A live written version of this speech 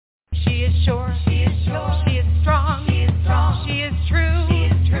sure. She is sure. She is strong. She is strong. She is true. She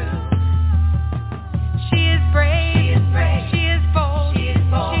is true. She is brave. She is brave. She is bold. She is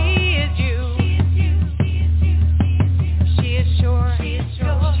bold. She is you. She is you. She is you. She is sure. She is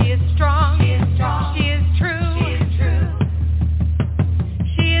sure. She is strong. She is strong. She is true. She is true.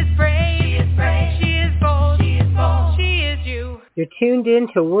 She is brave. She is brave. She is bold. She is bold. She is you. You're tuned in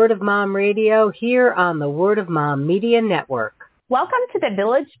to Word of Mom Radio here on the Word of Mom Media Network. Welcome to the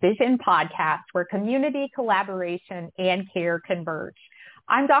Village Vision podcast, where community, collaboration, and care converge.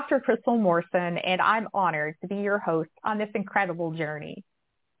 I'm Dr. Crystal Morrison, and I'm honored to be your host on this incredible journey.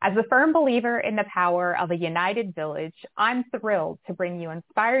 As a firm believer in the power of a united village, I'm thrilled to bring you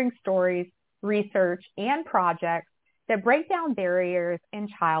inspiring stories, research, and projects that break down barriers in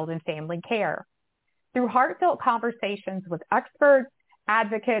child and family care. Through heartfelt conversations with experts,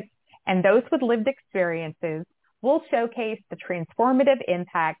 advocates, and those with lived experiences, we'll showcase the transformative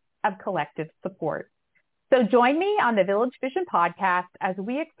impact of collective support. So join me on the Village Vision podcast as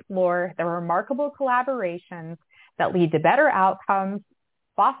we explore the remarkable collaborations that lead to better outcomes,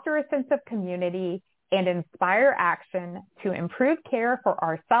 foster a sense of community, and inspire action to improve care for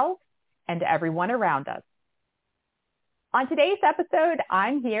ourselves and everyone around us. On today's episode,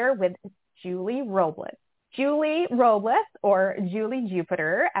 I'm here with Julie Robles. Julie Robles, or Julie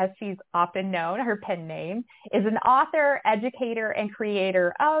Jupiter, as she's often known, her pen name, is an author, educator, and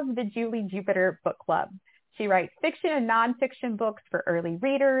creator of the Julie Jupiter Book Club. She writes fiction and nonfiction books for early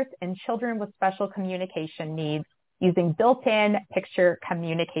readers and children with special communication needs using built-in picture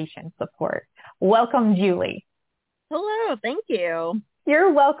communication support. Welcome, Julie. Hello, thank you.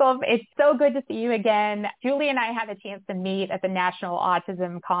 You're welcome. It's so good to see you again. Julie and I had a chance to meet at the National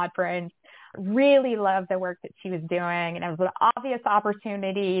Autism Conference. Really loved the work that she was doing, and it was an obvious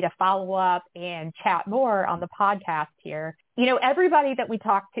opportunity to follow up and chat more on the podcast here. You know, everybody that we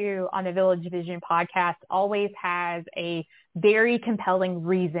talk to on the Village Vision podcast always has a very compelling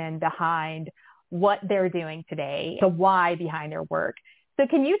reason behind what they're doing today, the why behind their work. So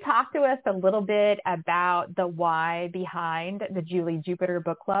can you talk to us a little bit about the why behind the Julie Jupiter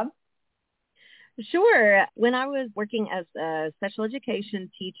Book Club? Sure. When I was working as a special education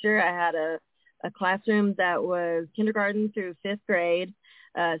teacher, I had a classroom that was kindergarten through fifth grade,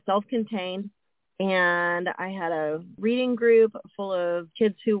 self-contained, and I had a reading group full of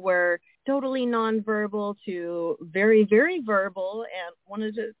kids who were totally nonverbal to very, very verbal and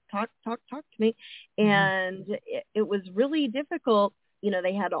wanted to talk to me. And it was really difficult. You know,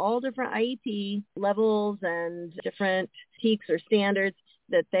 they had all different IEP levels and different peaks or standards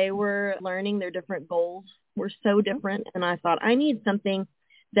that they were learning. Their different goals were so different. And I thought, I need something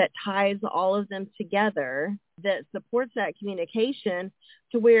that ties all of them together, that supports that communication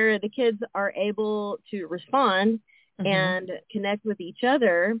to where the kids are able to respond and connect with each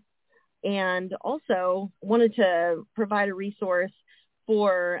other. And also wanted to provide a resource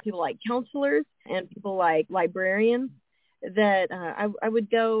for people like counselors and people like librarians that I would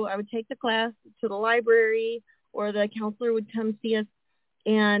take the class to the library, or the counselor would come see us.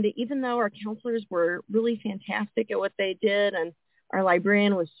 And even though our counselors were really fantastic at what they did, and our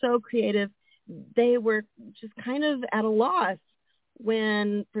librarian was so creative, they were just kind of at a loss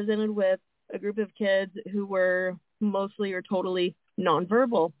when presented with a group of kids who were mostly or totally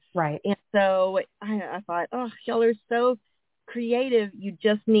nonverbal. Right. And so I thought, oh, y'all are so creative. You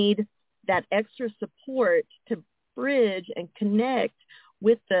just need that extra support to bridge and connect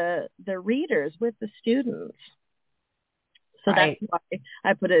with the readers, with the students. So right. That's why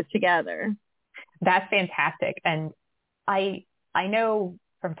I put it together. That's fantastic. And I know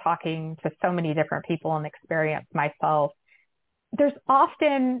from talking to so many different people and experience myself, there's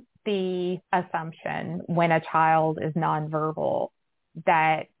often the assumption when a child is nonverbal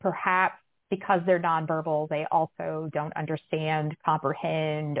that perhaps because they're nonverbal, they also don't understand,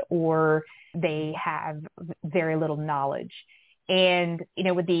 comprehend, or they have very little knowledge. And, you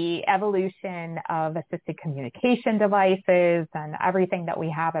know, with the evolution of assisted communication devices and everything that we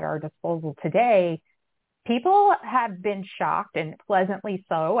have at our disposal today, people have been shocked, and pleasantly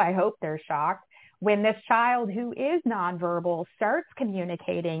so, I hope they're shocked, when this child who is nonverbal starts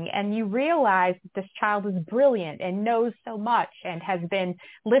communicating, and you realize that this child is brilliant and knows so much and has been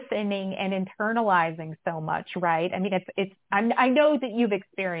listening and internalizing so much, right? I mean, I know that you've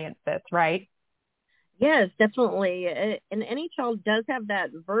experienced this, right? Yes, definitely. And any child does have that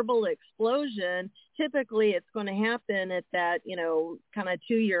verbal explosion. Typically, it's going to happen at that, kind of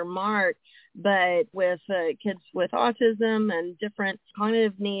 2-year mark. But with kids with autism and different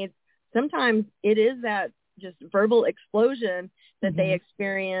cognitive needs, sometimes it is that just verbal explosion that they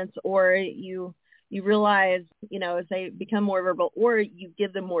experience, or you you realize, as they become more verbal, or you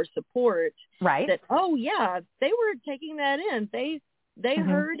give them more support, right, that, oh yeah, they were taking that in. They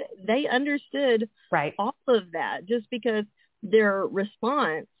heard, they understood right, all of that. Just because their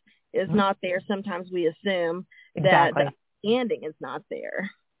response is not there, sometimes we assume that the understanding is not there.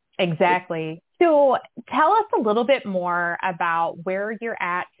 Exactly. So tell us a little bit more about where you're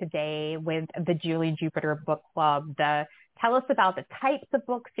at today with the Julie Jupiter Book Club. Tell us about the types of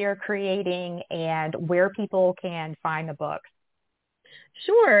books you're creating and where people can find the books.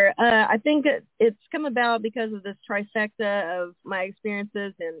 Sure. I think it's come about because of this trifecta of my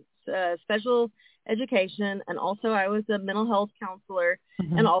experiences in special education, and also I was a mental health counselor,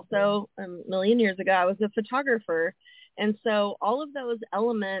 and also a million years ago I was a photographer. And so all of those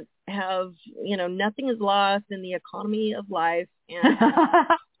elements have, nothing is lost in the economy of life,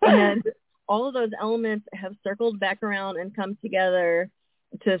 and all of those elements have circled back around and come together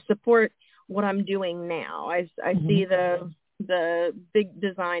to support what I'm doing now. I see the big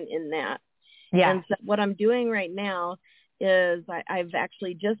design in that. Yeah. And so what I'm doing right now is I've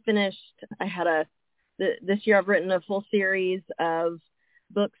actually just finished. This year I've written a full series of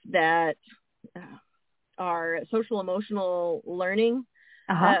books that are social emotional learning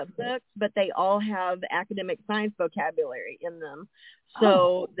books, but they all have academic science vocabulary in them.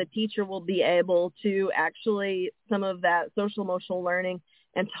 So the teacher will be able to actually some of that social emotional learning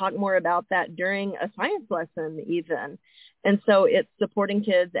and talk more about that during a science lesson even. And so it's supporting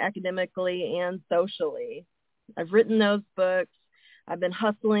kids academically and socially. I've written those books. I've been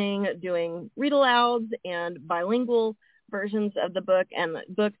hustling, doing read alouds and bilingual versions of the books,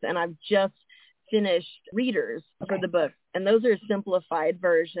 and I've just finished readers for the book. And those are simplified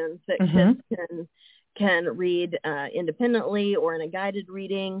versions that kids can read independently or in a guided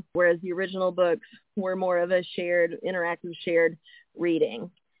reading, whereas the original books were more of a interactive shared reading.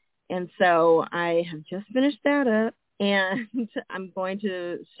 And so I have just finished that up, and I'm going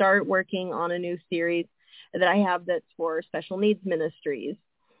to start working on a new series that I have that's for special needs ministries.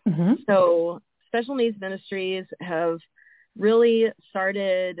 So special needs ministries have really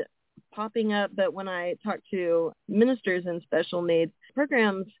started popping up, but when I talk to ministers in special needs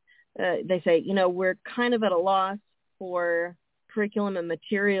programs, they say, we're kind of at a loss for curriculum and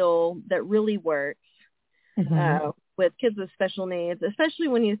material that really works with kids with special needs, especially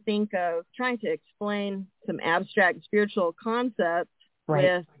when you think of trying to explain some abstract spiritual concepts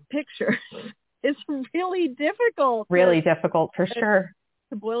with pictures. It's really difficult. Really difficult, for sure.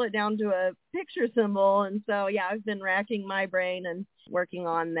 To boil it down to a picture symbol. And so, yeah, I've been racking my brain and working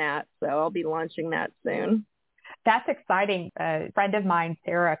on that. So I'll be launching that soon. That's exciting. A friend of mine,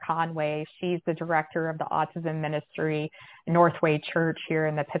 Sarah Conway, she's the director of the Autism Ministry, Northway Church here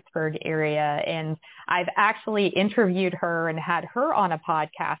in the Pittsburgh area. And I've actually interviewed her and had her on a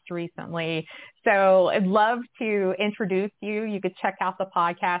podcast recently. So I'd love to introduce you. You could check out the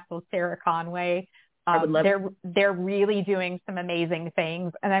podcast with Sarah Conway. They're really doing some amazing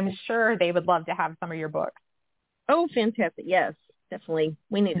things, and I'm sure they would love to have some of your books. Oh, fantastic. Yes, definitely.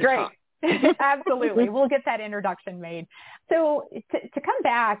 We need to talk. Absolutely. We'll get that introduction made. So to come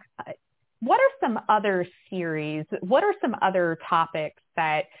back, what are some other series? What are some other topics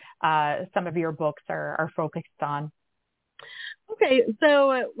that some of your books are focused on? Okay.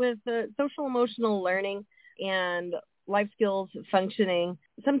 So with social emotional learning and life skills functioning,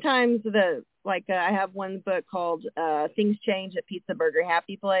 sometimes I have one book called Things Change at Pizza Burger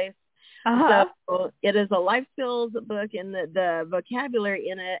Happy Place. So it is a life skills book, and the vocabulary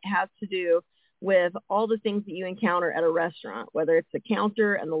in it has to do with all the things that you encounter at a restaurant, whether it's the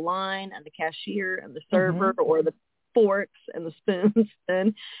counter and the line and the cashier and the server or the forks and the spoons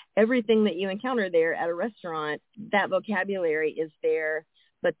and everything that you encounter there at a restaurant. That vocabulary is there.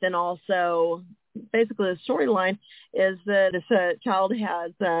 But then also basically the storyline is that this child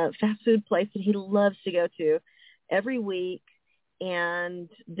has a fast food place that he loves to go to every week. And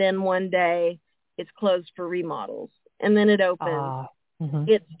then one day it's closed for remodels, and then it opens.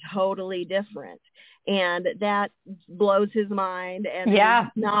 It's totally different. And that blows his mind, and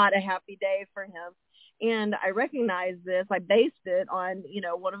it's not a happy day for him. And I recognize this. I based it on,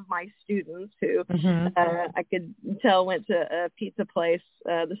 one of my students who I could tell went to a pizza place,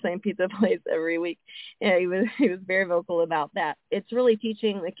 the same pizza place every week. And he was very vocal about that. It's really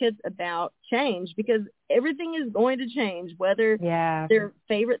teaching the kids about change, because everything is going to change, whether their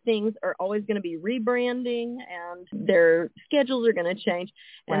favorite things are always going to be rebranding and their schedules are going to change.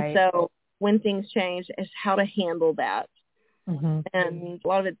 And so when things change, it's how to handle that. And a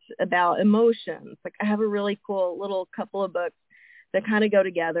lot of it's about emotions. Like I have a really cool little couple of books that kind of go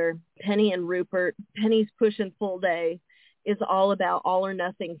together. Penny and Rupert. Penny's push and pull day is all about all or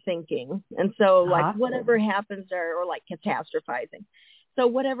nothing thinking. And so like whatever happens to her, or like catastrophizing. So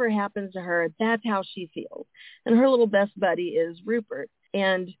whatever happens to her, that's how she feels. And her little best buddy is Rupert.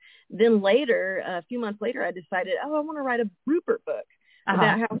 And then later, a few months later, I decided, I want to write a Rupert book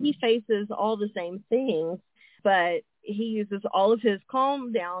about how he faces all the same things, but he uses all of his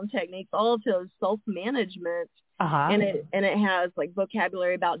calm down techniques, all of his self-management, and it has like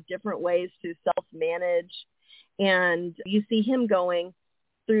vocabulary about different ways to self-manage. And you see him going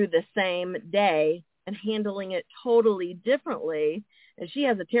through the same day and handling it totally differently. And she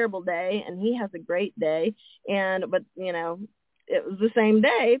has a terrible day and he has a great day. But it was the same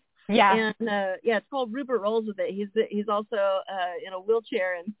day. Yeah. And it's called Rupert Rolls with It. He's also in a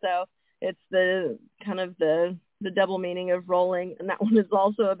wheelchair. And so it's the kind of the double meaning of rolling. And that one is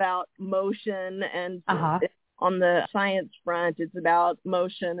also about motion. And on the science front, it's about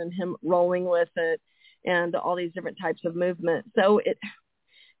motion and him rolling with it and all these different types of movement. So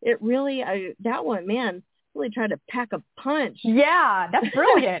it really, that one, man, really tried to pack a punch. Yeah, that's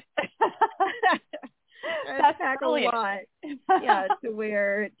brilliant. That's brilliant. A lot. Yeah, to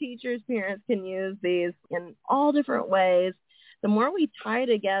where teachers, parents can use these in all different ways. The more we tie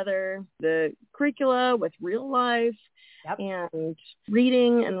together the curricula with real life and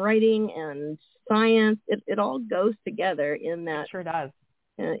reading and writing and science, it all goes together in that. It sure does.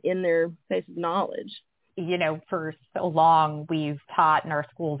 In their base of knowledge. For so long, we've taught and our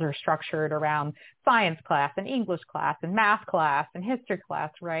schools are structured around science class and English class and math class and history class,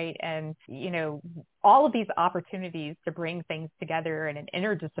 right? And, all of these opportunities to bring things together in an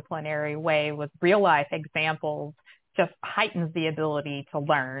interdisciplinary way with real life examples just heightens the ability to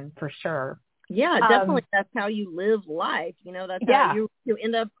learn for sure. Yeah, definitely. That's how you live life. That's how you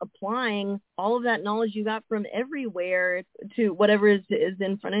end up applying all of that knowledge you got from everywhere to whatever is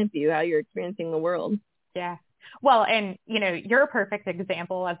in front of you, how you're experiencing the world. Yeah. Well, and, you're a perfect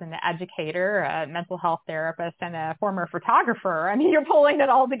example as an educator, a mental health therapist, and a former photographer. I mean, you're pulling it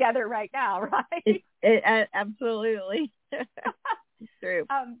all together right now, right? Absolutely. It's true.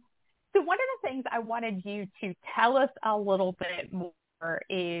 So one of the things I wanted you to tell us a little bit more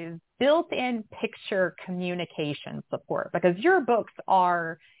is built-in picture communication support, because your books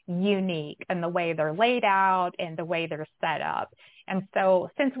are unique in the way they're laid out and the way they're set up. And so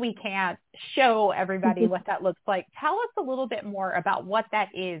since we can't show everybody what that looks like, tell us a little bit more about what that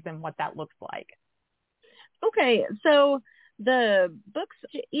is and what that looks like. Okay, so the books,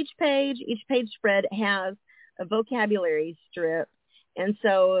 each page spread has a vocabulary strip. And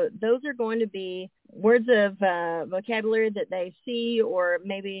so those are going to be words of vocabulary that they see, or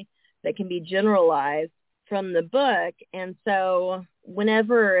maybe that can be generalized from the book. And so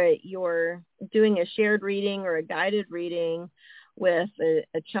whenever you're doing a shared reading or a guided reading with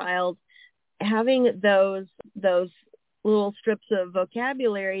a child, having those little strips of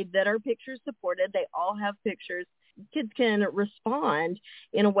vocabulary that are picture supported, they all have pictures. Kids can respond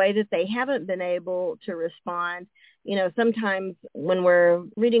in a way that they haven't been able to respond. Sometimes when we're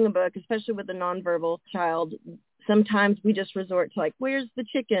reading a book, especially with a nonverbal child, sometimes we just resort to like, where's the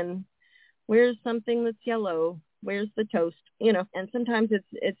chicken? Where's something that's yellow? Where's the toast? And sometimes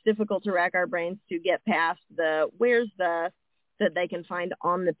it's difficult to rack our brains to get past the where's the that they can find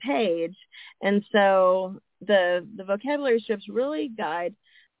on the page. And so the vocabulary strips really guide,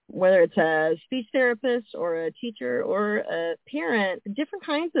 whether it's a speech therapist or a teacher or a parent, different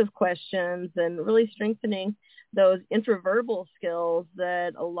kinds of questions, and really strengthening those intraverbal skills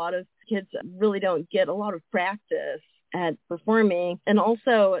that a lot of kids really don't get a lot of practice at performing. And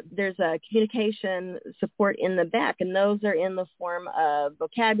also there's a communication support in the back, and those are in the form of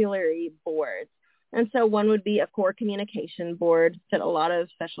vocabulary boards. And so one would be a core communication board that a lot of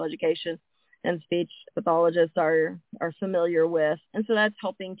special education and speech pathologists are familiar with. And so that's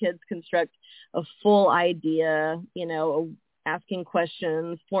helping kids construct a full idea, asking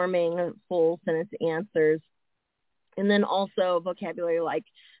questions, forming full sentence answers. And then also vocabulary, like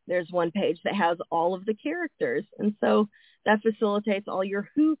there's one page that has all of the characters. And so that facilitates all your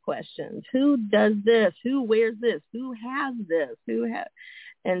who questions. Who does this? Who wears this? Who has this?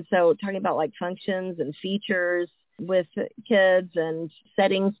 And so talking about like functions and features with kids, and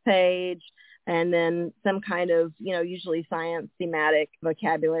settings page, and then some kind of, usually science thematic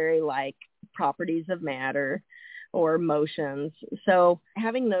vocabulary like properties of matter or motions. So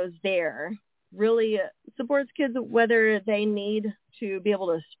having those there really supports kids, whether they need to be able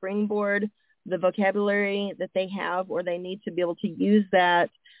to springboard the vocabulary that they have, or they need to be able to use that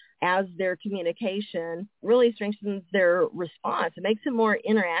as their communication, really strengthens their response. It makes it more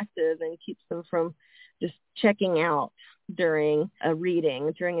interactive and keeps them from just checking out during a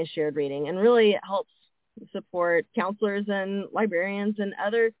reading, during a shared reading, and really helps support counselors and librarians and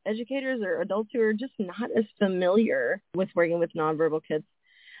other educators or adults who are just not as familiar with working with nonverbal kids.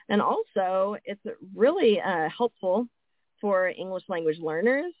 And also, it's really helpful for English language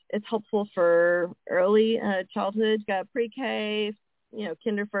learners. It's helpful for early childhood, pre-K,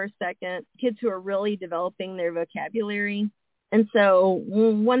 kinder, first, second, kids who are really developing their vocabulary. And so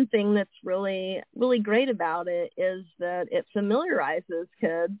one thing that's really, really great about it is that it familiarizes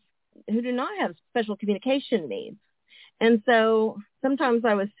kids who do not have special communication needs. And so sometimes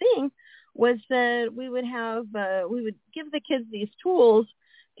I was seeing was that we would give the kids these tools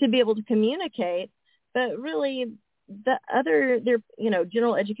to be able to communicate, but really their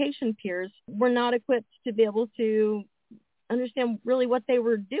general education peers were not equipped to be able to understand really what they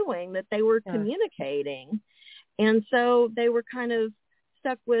were doing, that they were communicating. And so they were kind of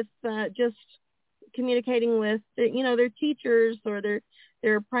stuck with just communicating with, their teachers or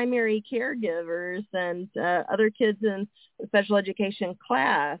their primary caregivers and other kids in special education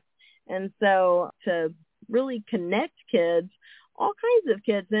class. And so to really connect kids, all kinds of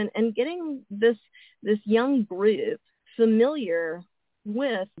kids, and getting this young group familiar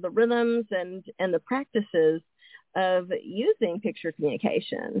with the rhythms and the practices of using picture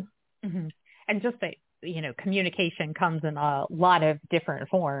communication. Mm-hmm. And just that, communication comes in a lot of different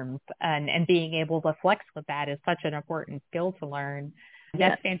forms, and being able to flex with that is such an important skill to learn.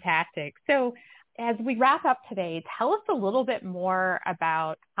 That's fantastic. So as we wrap up today, tell us a little bit more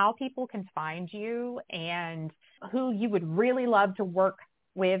about how people can find you and who you would really love to work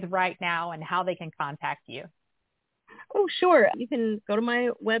with right now and how they can contact you. Oh, sure. You can go to my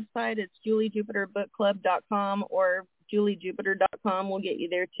website. It's juliejupiterbookclub.com, or juliejupiter.com will get you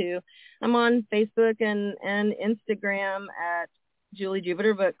there too. I'm on Facebook and Instagram at Julie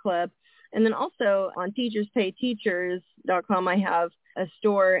Jupiter Book Club. And then also on teacherspayteachers.com, I have a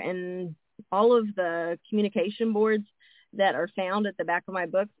store, and all of the communication boards that are found at the back of my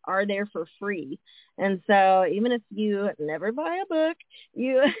books are there for free. And so even if you never buy a book,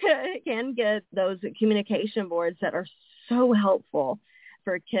 you can get those communication boards that are so helpful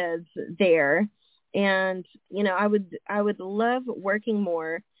for kids there. And, I would love working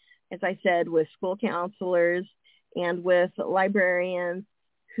more, as I said, with school counselors and with librarians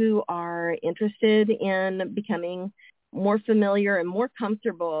who are interested in becoming more familiar and more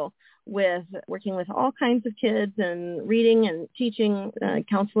comfortable with working with all kinds of kids and reading and teaching,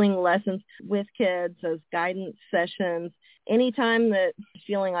 counseling lessons with kids, those guidance sessions. Anytime that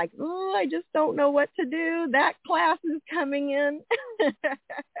feeling like, I just don't know what to do, that class is coming in.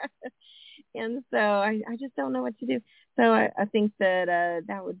 And so I just don't know what to do. So I think that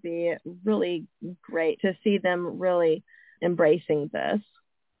that would be really great to see them really embracing this.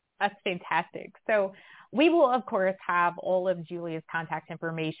 That's fantastic. So we will, of course, have all of Julia's contact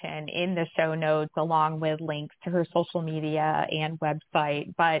information in the show notes, along with links to her social media and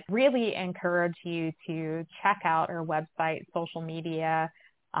website, but really encourage you to check out her website, social media,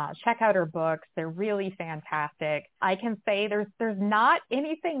 check out her books. They're really fantastic. I can say there's not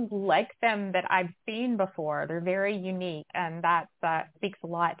anything like them that I've seen before. They're very unique, and that speaks a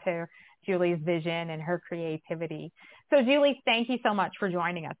lot to Julie's vision and her creativity. So Julie, thank you so much for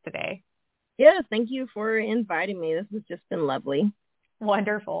joining us today. Yes, thank you for inviting me. This has just been lovely.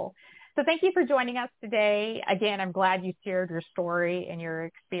 Wonderful. So thank you for joining us today. Again, I'm glad you shared your story and your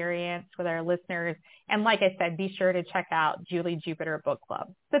experience with our listeners. And like I said, be sure to check out Julie Jupiter Book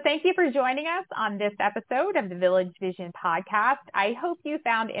Club. So thank you for joining us on this episode of the Village Vision podcast. I hope you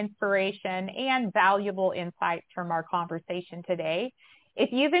found inspiration and valuable insights from our conversation today.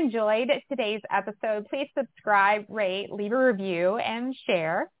 If you've enjoyed today's episode, please subscribe, rate, leave a review, and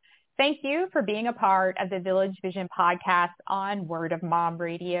share. Thank you for being a part of the Village Vision podcast on Word of Mom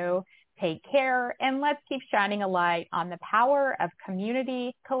Radio. Take care, and let's keep shining a light on the power of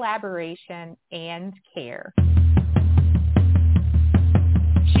community, collaboration, and care.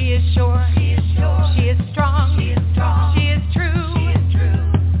 She is sure. She is sure. She is strong. She is strong. She is true. She is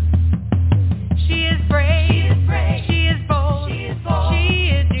true. She is brave. She is brave. She is bold. She is bold.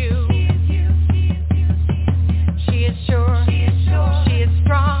 She is you. She is you. She is you. She is sure. She is sure. She is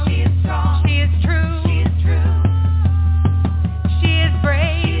strong. She is strong. She is true. She is true. She is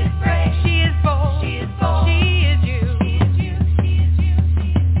brave. She is brave. She is bold. She is bold. She is you. She is you. She is you.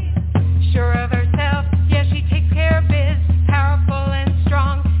 Sure of herself, yes, she takes care of biz. Powerful and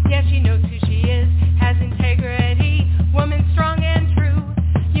strong, yes, she knows who she is. Hasn't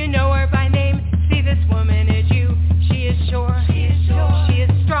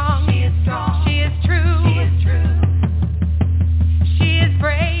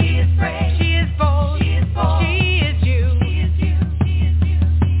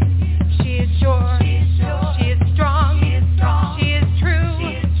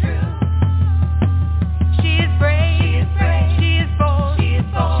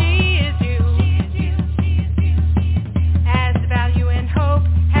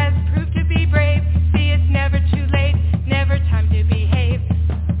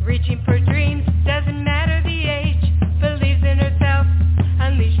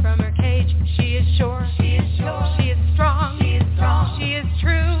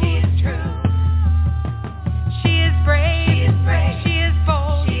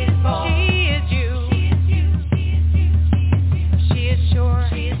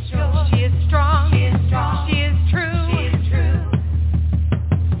She is sure. She is strong. She is strong. She is true. She is true.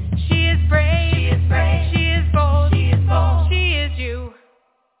 She is brave. She is brave. She is bold. She is bold. She is you.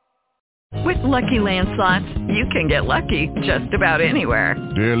 With Lucky Land Slots, you can get lucky just about anywhere.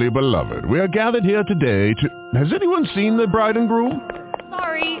 Dearly beloved, we are gathered here today to... Has anyone seen the bride and groom?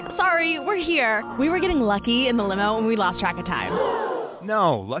 Sorry, we're here. We were getting lucky in the limo and we lost track of time.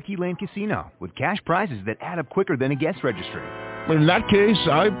 No, Lucky Land Casino, with cash prizes that add up quicker than a guest registry. In that case,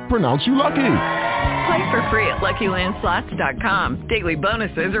 I pronounce you lucky. Play for free at LuckyLandSlots.com. Daily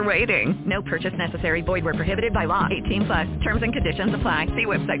bonuses are waiting. No purchase necessary. Void where prohibited by law. 18+. Terms and conditions apply. See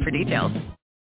website for details.